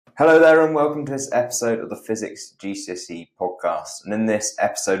Hello there and welcome to this episode of the Physics GCSE podcast. And in this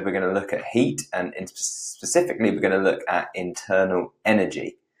episode we're going to look at heat and specifically we're going to look at internal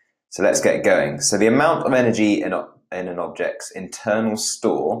energy. So let's get going. So the amount of energy in an object's internal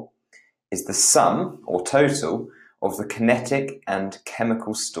store is the sum or total of the kinetic and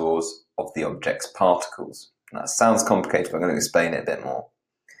chemical stores of the object's particles. That sounds complicated, but I'm going to explain it a bit more.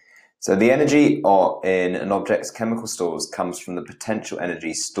 So the energy in an object's chemical stores comes from the potential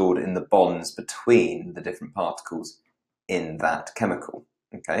energy stored in the bonds between the different particles in that chemical.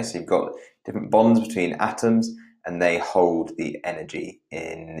 Okay, so you've got different bonds between atoms and they hold the energy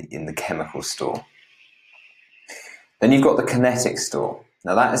in the chemical store. Then you've got the kinetic store.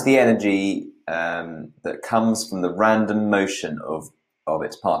 Now that is the energy that comes from the random motion of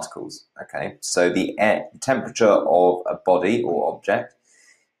its particles. Okay, so the temperature of a body or object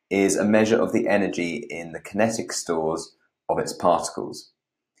is a measure of the energy in the kinetic stores of its particles.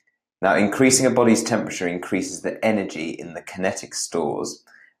 Now, increasing a body's temperature increases the energy in the kinetic stores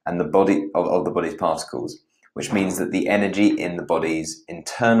and the body of the body's particles, which means that the energy in the body's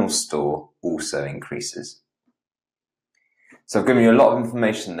internal store also increases. So I've given you a lot of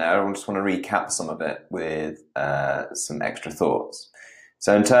information there. I just want to recap some of it with some extra thoughts.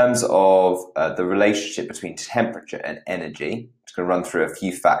 So in terms of the relationship between temperature and energy, I'm just going to run through a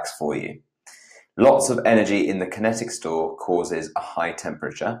few facts for you. Lots of energy in the kinetic store causes a high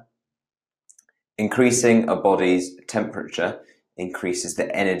temperature. Increasing a body's temperature increases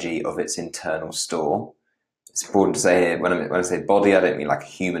the energy of its internal store. It's important to say here, when I say body, I don't mean like a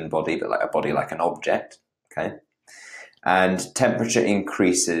human body, but like a body like an object. Okay, and temperature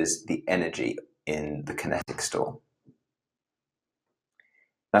increases the energy in the kinetic store.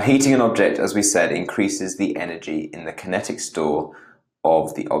 Now, heating an object, as we said, increases the energy in the kinetic store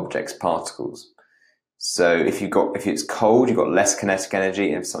of the object's particles. So if it's cold, you've got less kinetic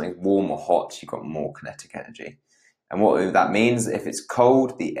energy, and if something's warm or hot, you've got more kinetic energy. And what that means, if it's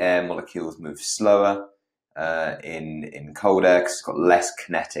cold, the air molecules move slower in cold air because it's got less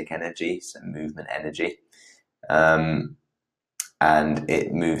kinetic energy, so movement energy, and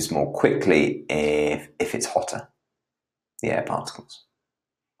it moves more quickly if it's hotter, the air particles.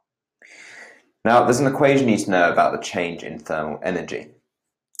 Now, there's an equation you need to know about the change in thermal energy.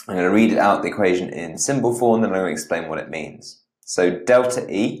 I'm going to read out the equation in symbol form, then I'm going to explain what it means. So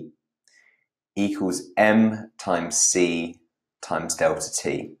delta E equals M times C times delta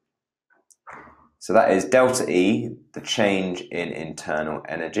T. So that is delta E, the change in internal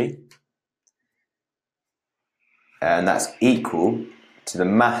energy, and that's equal to the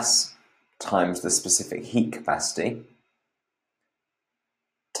mass times the specific heat capacity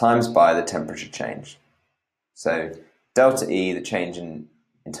times by the temperature change. So delta E, the change in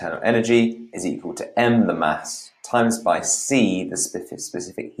internal energy, is equal to M, the mass, times by C, the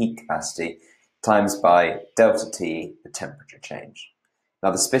specific heat capacity, times by delta T, the temperature change.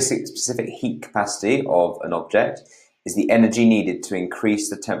 Now, the specific heat capacity of an object is the energy needed to increase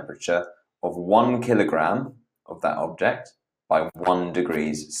the temperature of 1 kilogram of that object by 1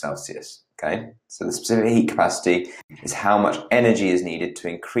 degrees Celsius. Okay, so the specific heat capacity is how much energy is needed to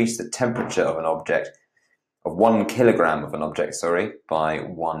increase the temperature of an object, of 1 kilogram of an object, by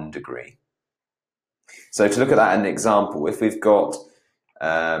 1 degree. So to look at that in an example, if we've got,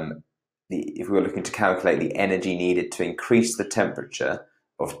 if we were looking to calculate the energy needed to increase the temperature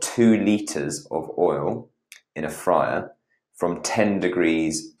of 2 liters of oil in a fryer from 10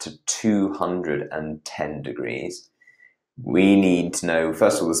 degrees to 210 degrees, we need to know,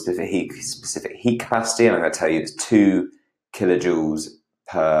 first of all, the specific heat capacity, and I'm going to tell you it's 2 kilojoules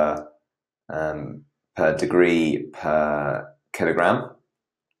per degree per kilogram,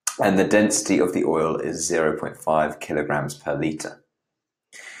 and the density of the oil is 0.5 kilograms per litre.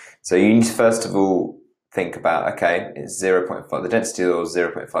 So you need to first of all think about, okay, it's 0.5, the density of the oil is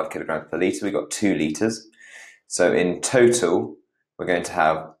 0.5 kilograms per litre, we've got 2 litres. So in total, we're going to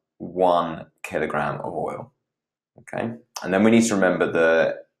have 1 kilogram of oil. Okay, and then we need to remember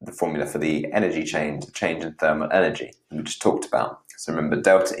the formula for the energy change, the change in thermal energy that we just talked about. So remember,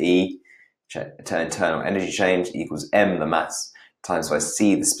 delta E, internal energy change, equals M, the mass, times by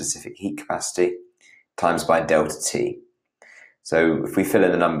C, the specific heat capacity, times by delta T. So if we fill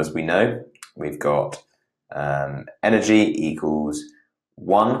in the numbers we know, we've got energy equals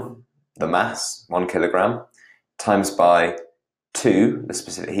 1, the mass, 1 kilogram, times by 2, the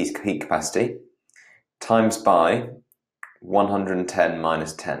specific heat capacity, times by 110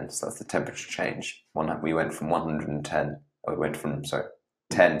 minus 10, so that's the temperature change. We went from 10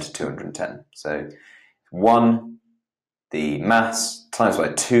 to 210. So 1, the mass, times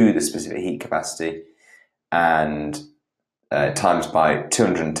by 2, the specific heat capacity, and times by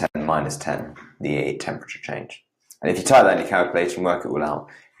 210 minus 10, the temperature change. And if you type that in your calculator and work it all out,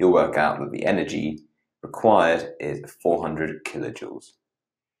 you'll work out that the energy required is 400 kilojoules.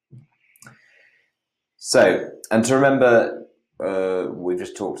 So, and to remember, we've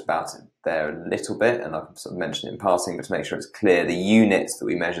just talked about it there a little bit, and I've sort of mentioned it in passing, but to make sure it's clear, the units that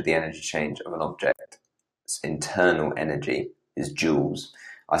we measure the energy change of an object's internal energy is joules.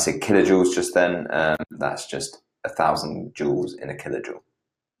 I said kilojoules just then, that's just 1,000 joules in a kilojoule.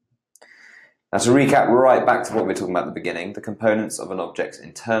 Now to recap right back to what we were talking about at the beginning, the components of an object's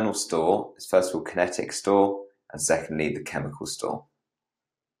internal store is first of all kinetic store, and secondly the chemical store.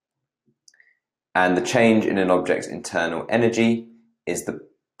 And the change in an object's internal energy is the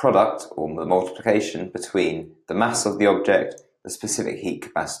product or the multiplication between the mass of the object, the specific heat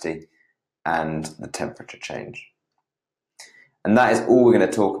capacity, and the temperature change. And that is all we're going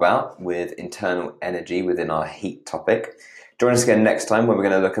to talk about with internal energy within our heat topic. Join us again next time when we're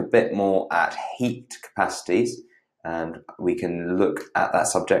going to look a bit more at heat capacities, and we can look at that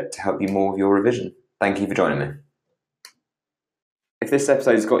subject to help you more with your revision. Thank you for joining me. If this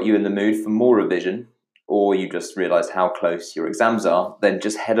episode has got you in the mood for more revision, or you just realised how close your exams are, then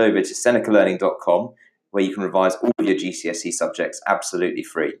just head over to senecalearning.com where you can revise all of your GCSE subjects absolutely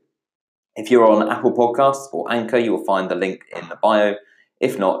free. If you're on Apple Podcasts or Anchor, you will find the link in the bio.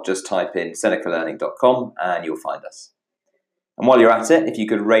 If not, just type in senecalearning.com and you'll find us. And while you're at it, if you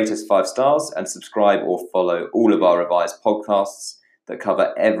could rate us 5 stars and subscribe or follow all of our revised podcasts that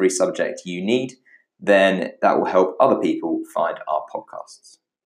cover every subject you need, then that will help other people find our podcasts.